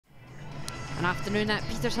An afternoon at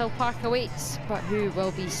Petershill Park awaits, but who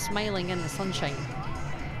will be smiling in the sunshine?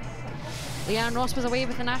 Leanne Ross was away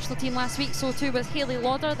with the national team last week, so too was Hayley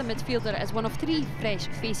Lauder. The midfielder is one of 3 fresh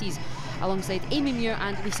faces, alongside Amy Muir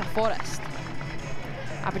and Lisa Forrest.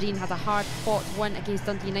 Aberdeen had a hard-fought win against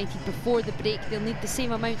Dundee United before the break. They'll need the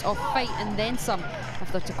same amount of fight and then some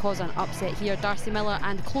if they're to cause an upset here. Darcy Miller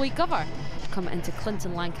and Chloe Gover come into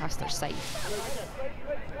Clinton Lancaster's side.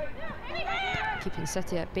 Keeping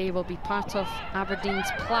City at bay will be part of Aberdeen's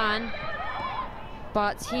plan.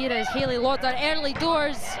 But here is Hayley Lauder early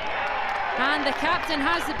doors, and the captain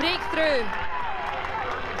has the breakthrough.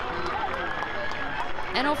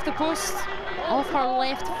 In off the post, off her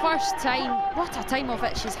left, first time. What a time of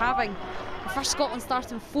it she's having. The first Scotland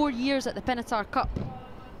start in 4 years at the Pinatar Cup.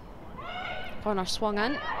 Corner swung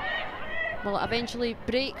in. Will it eventually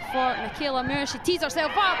break for Michaela Moore? She tees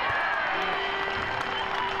herself up.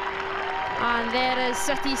 And there is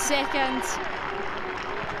City's second.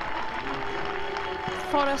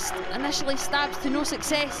 Forrest initially stabs to no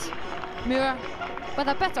success. Moore, with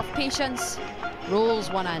a bit of patience, rolls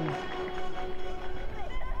one in.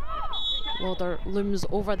 Lauder looms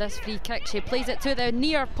over this free kick. She plays it to the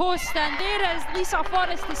near post, and there is Lisa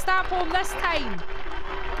Forrest to stab home this time.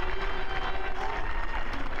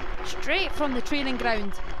 Straight from the training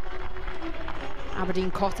ground. Aberdeen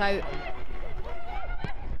caught out.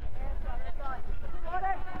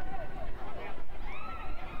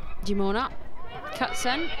 Gimona cuts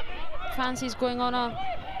in. Fancy's going on a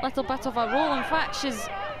little bit of a roll. In fact, she's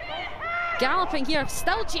galloping here.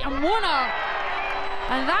 Still Gimona.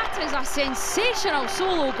 And that is a sensational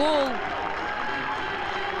solo goal.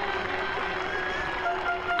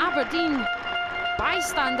 Aberdeen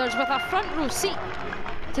bystanders with a front row seat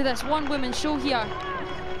to this one-woman show here.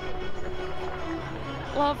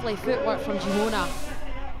 Lovely footwork from Gimona.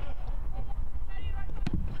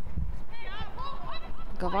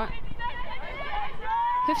 Gover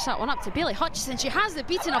hoofs that one up to Bailey Hutchison. She has the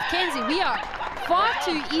beating of Kenzie Weir far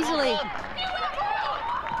too easily.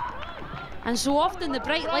 And so often the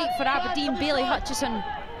bright light for Aberdeen. Bailey Hutchison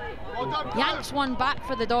yanks one back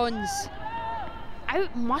for the Dons.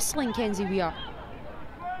 Out-muscling Kenzie Weir.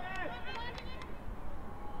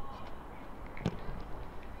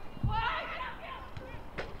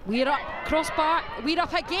 Weir up, crossbar, Weir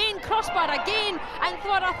up again, crossbar again, and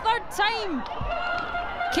for a third time,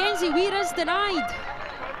 Kenzie Weir is denied.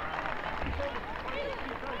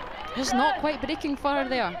 Just not quite breaking for her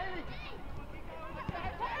there.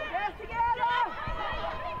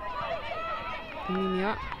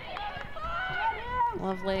 Muir.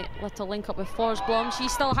 Lovely little link up with Forsblom. She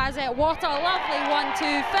still has it. What a lovely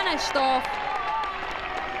 1-2, finished off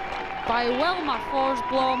by Wilma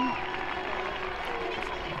Forsblom.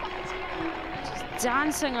 Just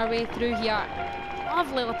dancing her way through here.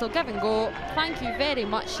 Lovely little give and go. Thank you very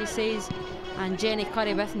much, she says. And Jenny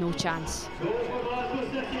Curry with no chance.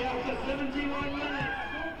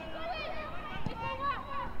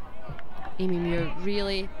 Amy Muir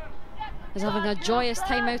really is having a joyous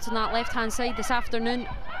time out on that left-hand side this afternoon.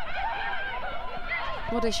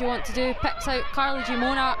 What does she want to do? Picks out Carly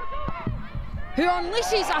Gimona, who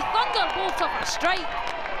unleashes a thunderbolt of a strike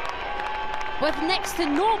with next to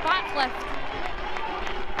no backlift.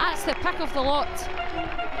 That's the pick of the lot.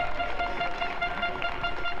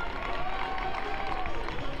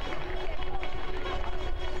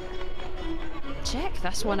 Check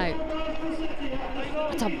this one out.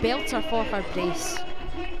 What a belter for her brace.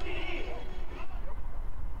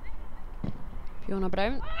 Fiona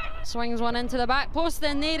Brown swings one into the back post,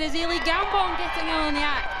 and there is Ailey Gambon getting in on the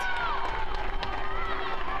act.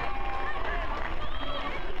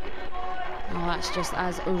 Oh, that's just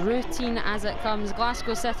as routine as it comes.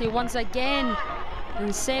 Glasgow City once again in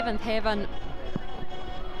 7th heaven.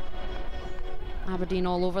 Aberdeen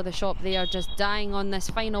all over the shop. They are just dying on this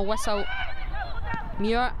final whistle.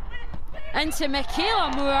 Muir into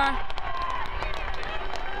Michaela Moore.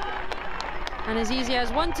 And as easy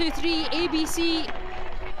as 1, 2, 3, ABC.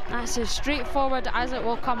 That's as straightforward as it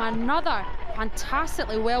will come. Another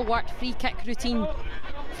fantastically well worked free kick routine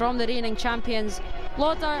from the reigning champions.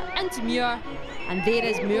 Lauder into Muir, and there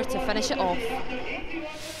is Moore to finish it off.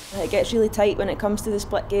 It gets really tight when it comes to the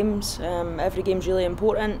split games. Every game's really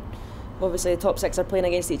important. Obviously the top 6 are playing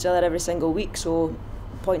against each other every single week, so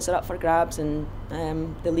points are up for grabs, and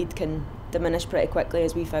the lead can diminish pretty quickly,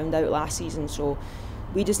 as we found out last season. So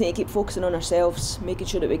we just need to keep focusing on ourselves, making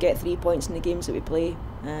sure that we get 3 points in the games that we play,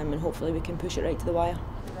 and hopefully we can push it right to the wire.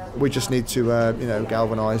 We just need to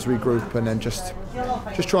galvanise, regroup, and then just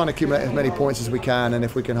trying to accumulate as many points as we can. And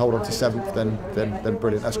if we can hold on to 7th, then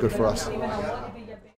brilliant. That's good for us.